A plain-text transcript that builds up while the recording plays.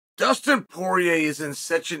Dustin Poirier is in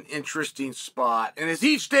such an interesting spot. And as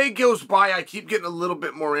each day goes by, I keep getting a little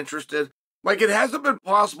bit more interested. Like, it hasn't been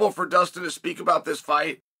possible for Dustin to speak about this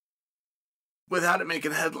fight without it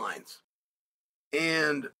making headlines.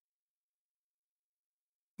 And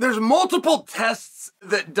there's multiple tests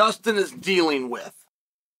that Dustin is dealing with.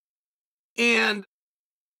 And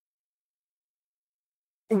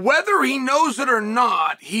whether he knows it or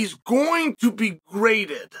not, he's going to be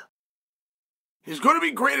graded. He's going to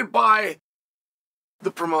be graded by the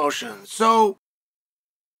promotion. So,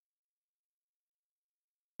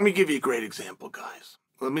 let me give you a great example, guys.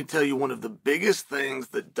 Let me tell you one of the biggest things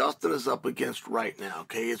that Dustin is up against right now,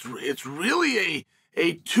 okay? It's really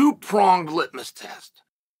a two-pronged litmus test.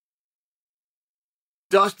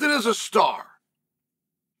 Dustin is a star.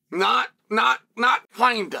 Not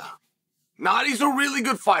kinda. Not he's a really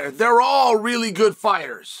good fighter. They're all really good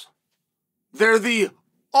fighters. They're the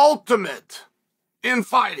ultimate in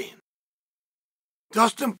fighting.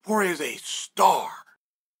 Dustin Poirier is a star.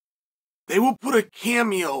 They will put a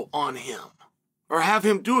cameo on him or have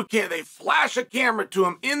him do a cameo. They flash a camera to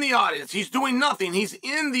him in the audience. He's doing nothing. He's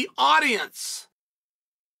in the audience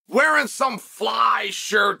wearing some fly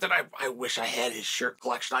shirt that I wish I had his shirt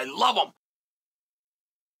collection. I love him.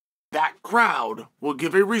 That crowd will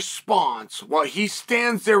give a response while he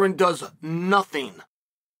stands there and does nothing.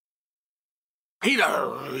 He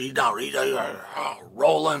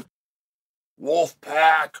rolling, wolf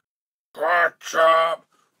pack, catch up,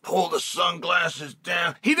 pull the sunglasses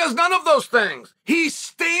down. He does none of those things. He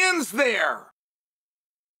stands there.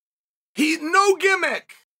 He's no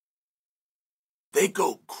gimmick. They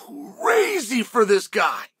go crazy for this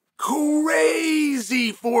guy.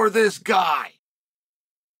 Crazy for this guy.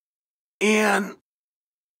 And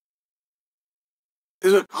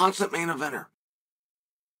is a constant main eventer.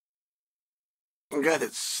 A guy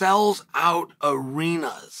that sells out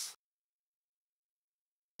arenas.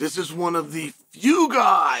 This is one of the few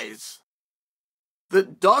guys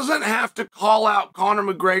that doesn't have to call out Conor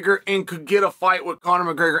McGregor and could get a fight with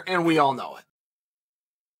Conor McGregor, and we all know it.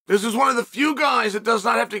 This is one of the few guys that does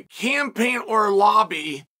not have to campaign or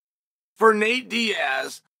lobby for Nate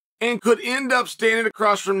Diaz and could end up standing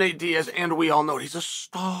across from Nate Diaz, and we all know it. He's a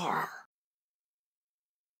star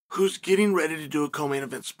who's getting ready to do a co-main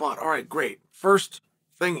event spot. All right, great. First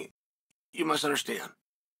thing you must understand.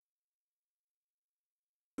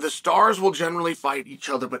 The stars will generally fight each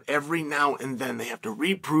other, but every now and then they have to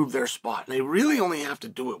reprove their spot, and they really only have to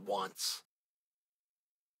do it once.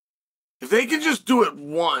 If they can just do it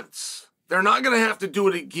once, they're not going to have to do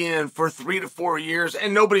it again for 3 to 4 years,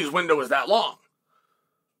 and nobody's window is that long,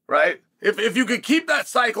 right? If you could keep that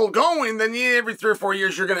cycle going, then every 3 or 4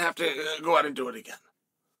 years you're going to have to go out and do it again.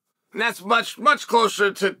 And that's much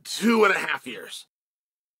closer to 2.5 years.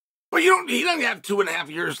 But he doesn't have 2.5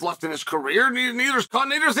 years left in his career. Neither's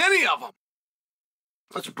any of them.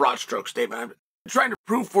 That's a broad stroke statement. I'm trying to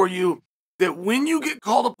prove for you that when you get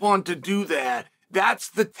called upon to do that, that's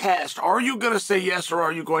the test. Are you going to say yes or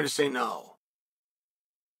are you going to say no?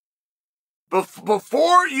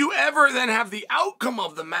 Before you ever then have the outcome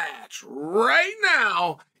of the match, right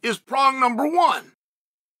now is prong number 1.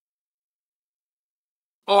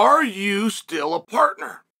 Are you still a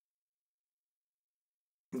partner?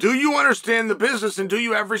 Do you understand the business and do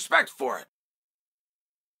you have respect for it?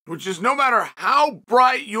 Which is no matter how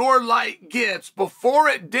bright your light gets, before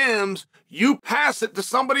it dims, you pass it to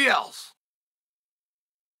somebody else.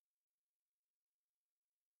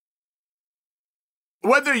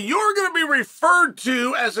 Whether you're going to be referred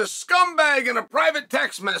to as a scumbag in a private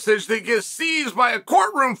text message that gets seized by a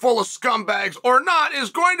courtroom full of scumbags or not is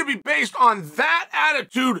going to be based on that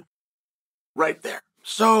attitude right there.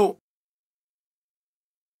 So,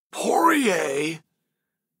 Poirier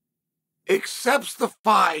accepts the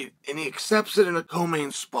fight, and he accepts it in a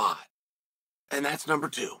co-main spot. And that's number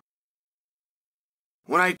 2.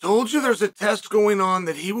 When I told you there's a test going on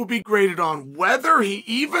that he will be graded on, whether he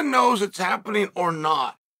even knows it's happening or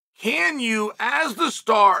not, can you, as the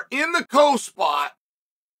star in the co-spot,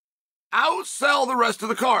 outsell the rest of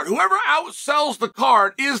the card? Whoever outsells the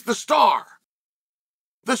card is the star.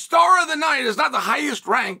 The star of the night is not the highest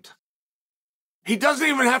ranked. He doesn't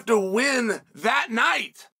even have to win that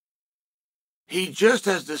night. He just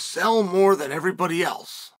has to sell more than everybody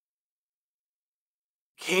else.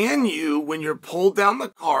 Can you, when you're pulled down the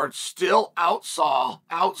card, still outsell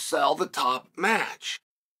the top match?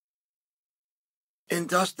 And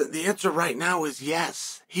Dustin, the answer right now is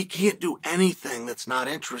yes. He can't do anything that's not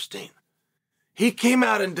interesting. He came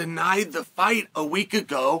out and denied the fight a week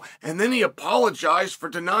ago, and then he apologized for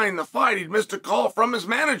denying the fight. He'd missed a call from his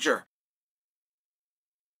manager.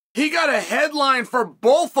 He got a headline for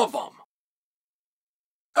both of them.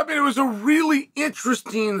 I mean, it was a really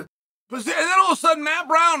interesting position. And then all of a sudden, Matt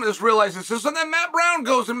Brown has realized this. And then Matt Brown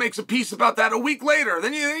goes and makes a piece about that a week later.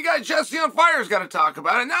 Then you got Jesse on Fire's got to talk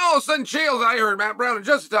about it. Now all of a sudden, Chael's, I heard Matt Brown and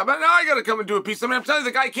Jesse talk about it. Now I got to come and do a piece. I mean, I'm telling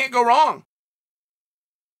you, the guy can't go wrong.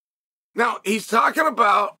 Now, he's talking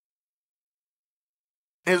about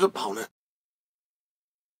his opponent.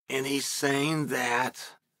 And he's saying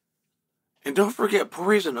that, and don't forget,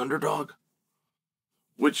 Poirier's an underdog,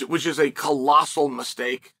 which is a colossal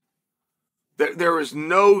mistake. There is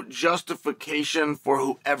no justification for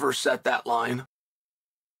whoever set that line.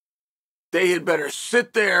 They had better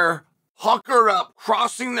sit there, pucker up,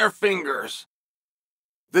 crossing their fingers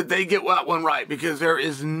that they get that one right, because there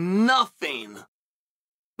is nothing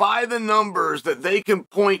by the numbers that they can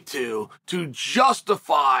point to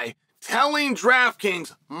justify telling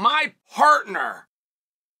DraftKings, my partner,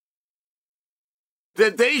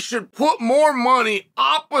 that they should put more money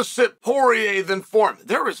opposite Poirier than for him.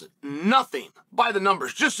 There is nothing by the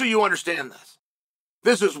numbers, just so you understand this.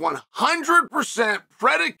 This is 100%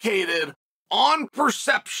 predicated on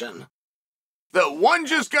perception that one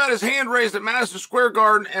just got his hand raised at Madison Square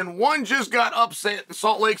Garden and one just got upset in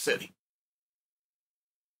Salt Lake City.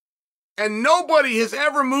 And nobody has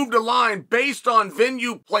ever moved a line based on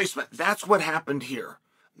venue placement. That's what happened here.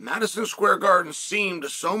 Madison Square Garden seemed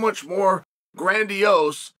so much more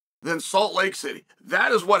grandiose than Salt Lake City.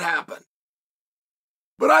 That is what happened.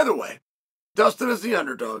 But either way, Dustin is the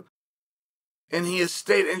underdog. And he has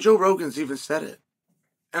stated, and Joe Rogan's even said it.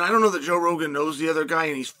 And I don't know that Joe Rogan knows the other guy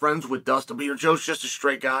and he's friends with Dustin, but Joe's just a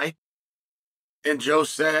straight guy. And Joe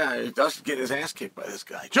said, Dustin's getting his ass kicked by this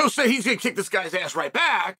guy. Joe said he's going to kick this guy's ass right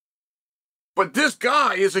back. But this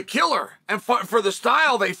guy is a killer. And for the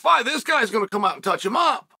style they fight, this guy's going to come out and touch him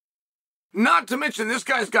up. Not to mention, this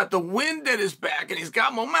guy's got the wind at his back, and he's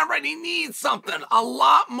got momentum, right? He needs something a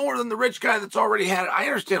lot more than the rich guy that's already had it. I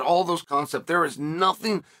understand all those concepts. There is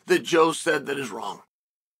nothing that Joe said that is wrong.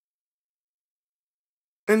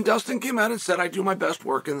 And Dustin came out and said, I do my best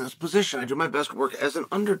work in this position. I do my best work as an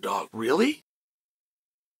underdog. Really?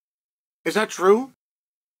 Is that true?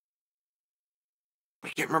 I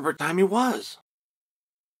can't remember what time he was.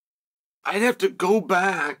 I'd have to go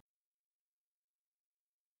back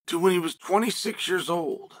to when he was 26 years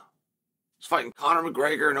old. He was fighting Conor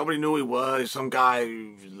McGregor. Nobody knew who he was. Some guy,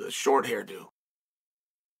 the short hairdo.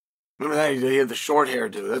 Remember that? He had the short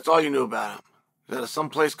hairdo. That's all you knew about him. He was at some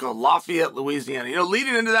place called Lafayette, Louisiana. You know,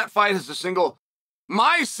 leading into that fight is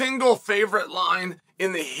my single favorite line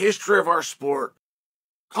in the history of our sport.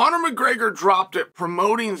 Conor McGregor dropped it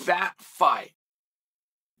promoting that fight.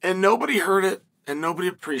 And nobody heard it, and nobody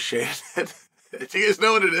appreciated it. Do you guys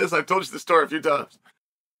know what it is? I've told you the story a few times.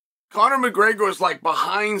 Conor McGregor was like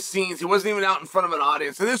behind scenes. He wasn't even out in front of an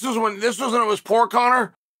audience. And this was when it was poor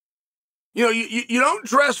Conor. You know, you don't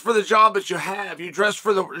dress for the job that you have. You dress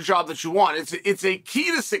for the job that you want. It's a key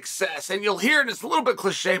to success. And you'll hear it. It's a little bit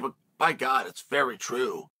cliche, but by God, it's very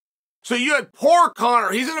true. So you had poor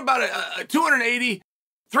Conor. He's in about a $280,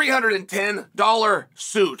 $310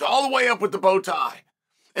 suit, all the way up with the bow tie.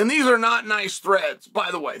 And these are not nice threads, by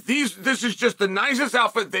the way. This is just the nicest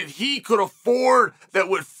outfit that he could afford that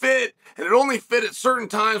would fit, and it only fit at certain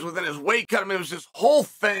times within his weight cut. I mean, it was this whole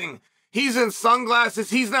thing. He's in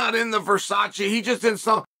sunglasses. He's not in the Versace. He's just in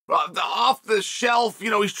some off the shelf. You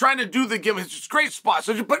know, he's trying to do the gimmick. It's just a great spot.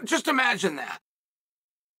 So, but just imagine that.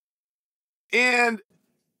 And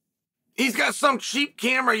he's got some cheap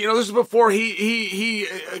camera. You know, this is before he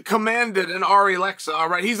commanded an Ari Alexa, all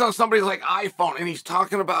right? He's on somebody's like iPhone, and he's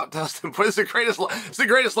talking about Dustin. It's the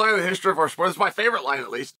greatest line in the history of our sport. It's my favorite line,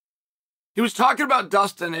 at least. He was talking about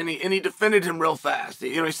Dustin, and he defended him real fast.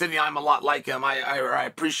 You know, he said, yeah, I'm a lot like him. I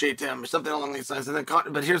appreciate him, or something along these lines. And then,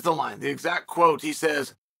 but here's the line, the exact quote. He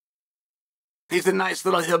says, he's a nice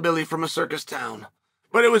little hillbilly from a circus town.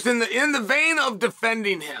 But it was in the vein of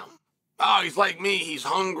defending him. Oh, he's like me. He's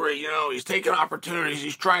hungry. You know, he's taking opportunities.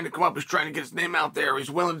 He's trying to come up. He's trying to get his name out there.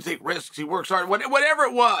 He's willing to take risks. He works hard. Whatever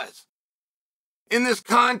it was. In this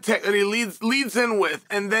context that he leads in with,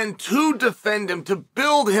 and then to defend him, to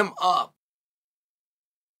build him up,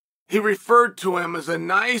 he referred to him as a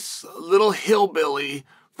nice little hillbilly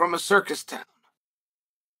from a circus town.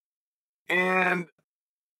 And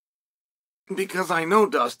because I know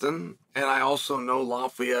Dustin, and I also know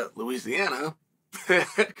Lafayette, Louisiana,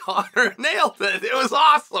 Conor nailed it. It was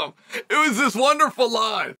awesome. It was this wonderful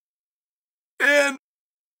line. But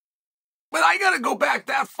I got to go back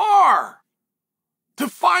that far to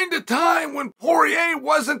find a time when Poirier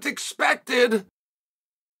wasn't expected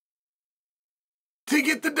to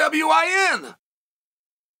get the WIN.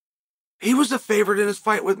 He was a favorite in his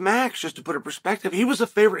fight with Max, just to put it in perspective. He was a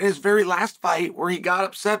favorite in his very last fight where he got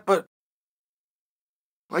upset by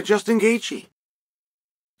Justin Gaethje.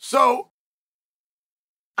 So,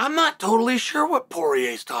 I'm not totally sure what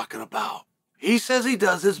Poirier's talking about. He says he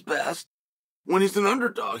does his best when he's an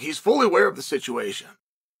underdog. He's fully aware of the situation.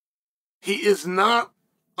 He is not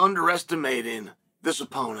underestimating this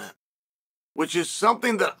opponent, which is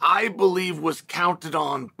something that I believe was counted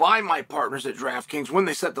on by my partners at DraftKings when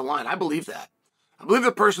they set the line. I believe that. I believe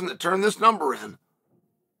the person that turned this number in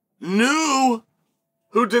knew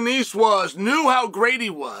who Denise was, knew how great he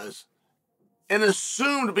was, and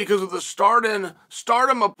assumed because of the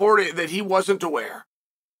stardom of Poirier that he wasn't aware.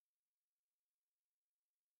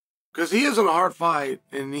 Because he isn't a hard fight,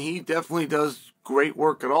 and he definitely does great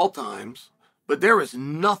work at all times, but there is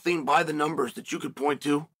nothing by the numbers that you could point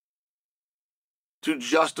to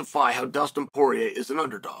justify how Dustin Poirier is an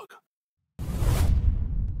underdog.